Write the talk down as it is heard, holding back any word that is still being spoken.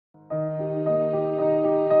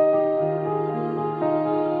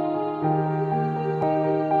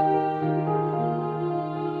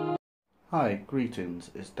Hi, greetings.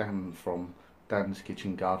 It's Dan from Dan's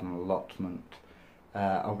Kitchen Garden Allotment.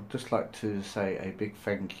 I would just like to say a big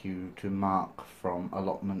thank you to Mark from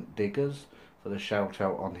Allotment Diggers for the shout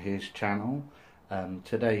out on his channel.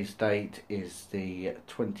 Today's date is the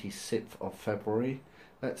 26th of February.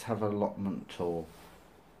 Let's have an allotment tour.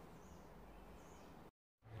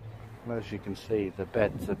 As you can see, the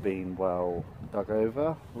beds have been well dug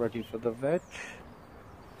over, ready for the veg.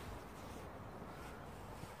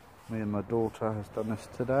 Me and my daughter has done this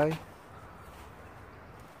today.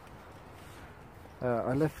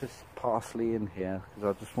 I left this parsley in here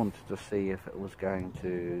because I just wanted to see if it was going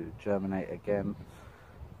to germinate again.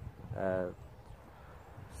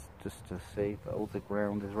 Just to see, but all the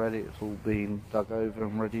ground is ready. It's all been dug over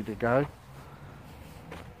and ready to go.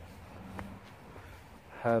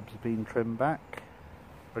 Herbs have been trimmed back,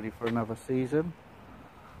 ready for another season.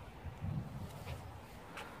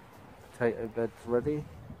 Potato beds ready.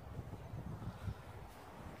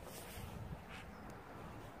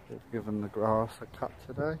 They've given the grass a cut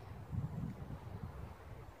today.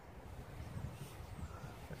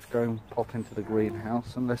 Let's go and pop into the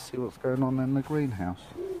greenhouse and let's see what's going on in the greenhouse.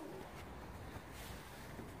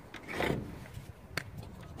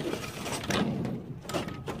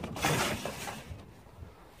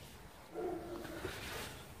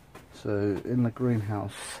 So in the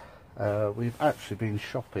greenhouse, we've actually been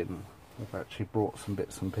shopping. We've actually brought some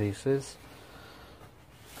bits and pieces.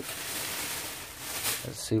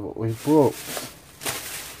 Let's see what we've brought.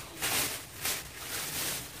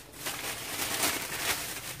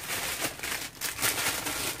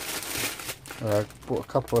 I bought a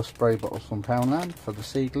couple of spray bottles from Poundland for the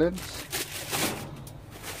seedlings.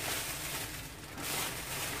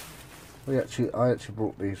 I actually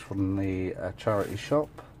brought these from the charity shop,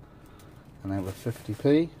 and they were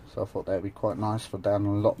 50p, so I thought they'd be quite nice for down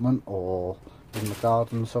an allotment or in the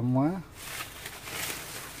garden somewhere.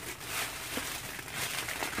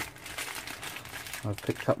 I've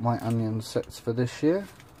picked up my onion sets for this year.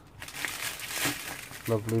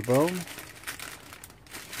 Lovely bulb.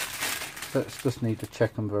 Let's just need to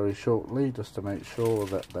check them very shortly just to make sure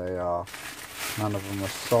that they are, none of them are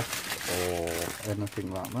soft or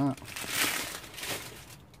anything like that.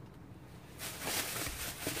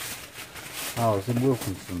 I was in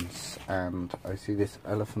Wilkinson's and I see this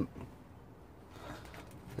elephant,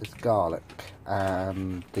 this garlic,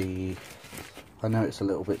 and I know it's a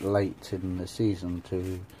little bit late in the season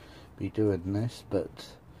to be doing this, but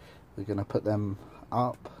we're going to put them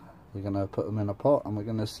up, we're going to put them in a pot, and we're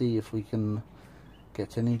going to see if we can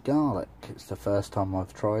get any garlic. It's the first time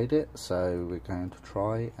I've tried it, so we're going to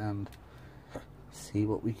try and see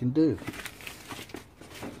what we can do.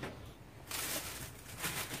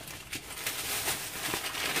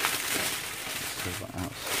 Let's see what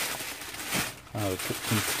else. I'll pick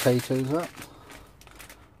some potatoes up.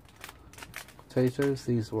 Potatoes,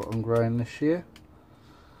 these are what I'm growing this year.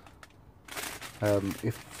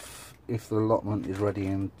 If the allotment is ready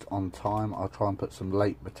and on time, I'll try and put some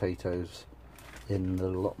late potatoes in the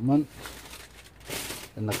allotment.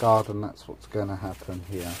 In the garden, that's what's going to happen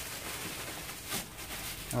here.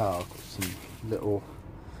 Oh, I've got some little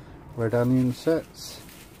red onion sets.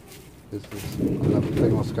 This is another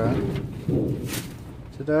thing what's going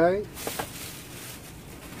today.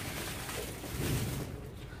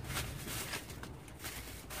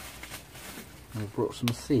 I brought some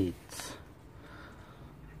seeds.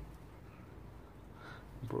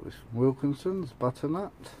 I brought this from Wilkinson's,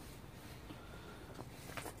 butternut.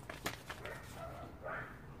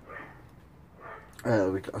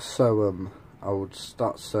 We got to sow them. I would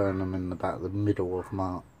start sowing them in about the middle of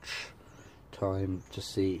March time to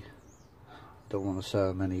see. Don't want to sow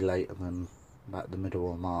them any later than about the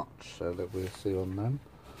middle of March, so that we'll see on them.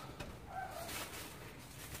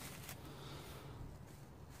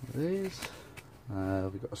 These.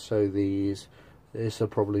 We've got to sow these. This will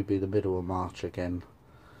probably be the middle of March again.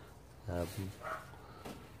 I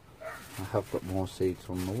have got more seeds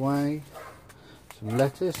on the way. Some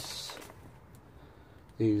lettuce.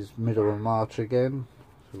 These middle of March again.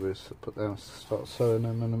 So we'll put them, start sowing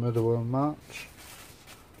them in the middle of March.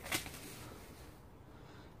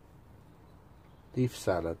 Leaf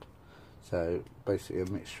salad. So basically a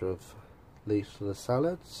mixture of leaves for the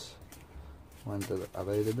salads. When are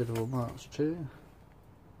they the middle of March too?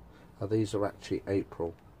 Oh, these are actually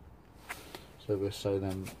April, so we'll sow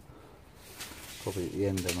them probably at the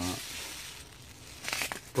end of March.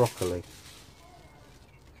 Broccoli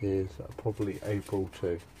is probably April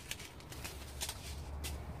too.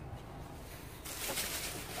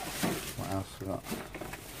 What else we got?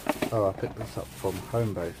 Oh, I picked this up from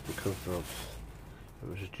Homebase because of It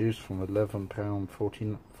was reduced from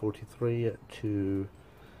 £11.43 to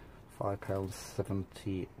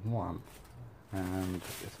 £5.71, and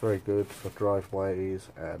it's very good for driveways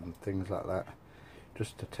and things like that,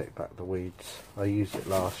 just to take back the weeds. I used it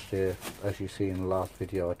last year. As you see in the last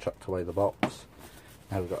video, I chucked away the box.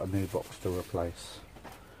 Now we've got a new box to replace.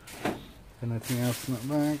 Anything else in that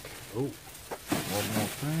bag? Oh, one more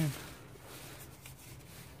thing.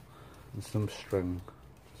 And some string,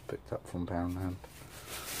 just picked up from Poundland.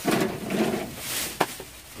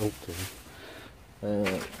 Oh dear.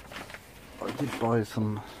 I did buy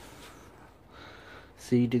some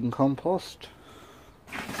seeding compost,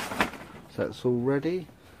 so it's all ready.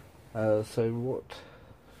 I brought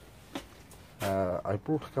a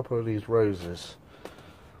couple of these roses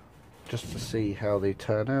just to see how they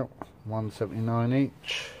turn out. $1.79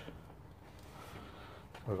 each.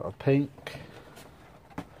 I've got a pink,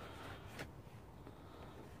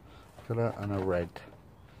 and a red.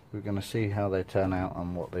 We're going to see how they turn out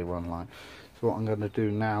and what they run like. So what I'm going to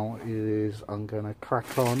do now is I'm going to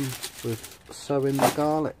crack on with sowing the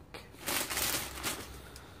garlic.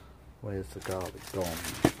 Where's the garlic gone?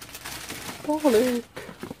 Garlic!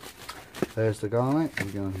 There's the garlic.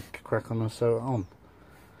 I'm going to crack on and sow it on.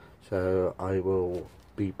 So I will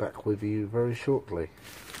be back with you very shortly.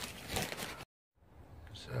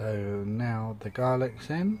 So now the garlic's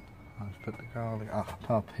in. I've put the garlic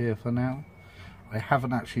up here for now. I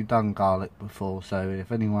haven't actually done garlic before, so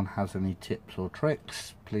if anyone has any tips or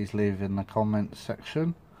tricks, please leave in the comments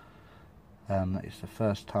section. It's the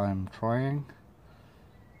first time trying.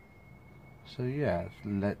 So yeah,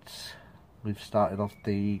 we've started off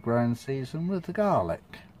the growing season with the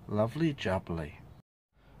garlic. Lovely jubbly.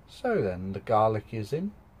 So then, the garlic is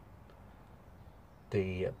in.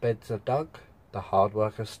 The beds are dug. The hard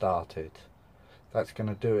work has started. That's going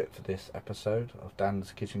to do it for this episode of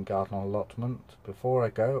Dan's Kitchen Garden Allotment. Before I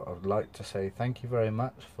go, I would like to say thank you very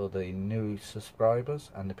much for the new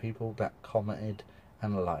subscribers and the people that commented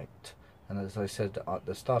and liked. And as I said at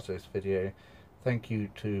the start of this video, thank you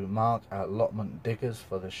to Mark at Allotment Diggers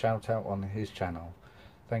for the shout out on his channel.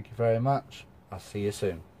 Thank you very much. I'll see you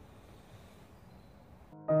soon.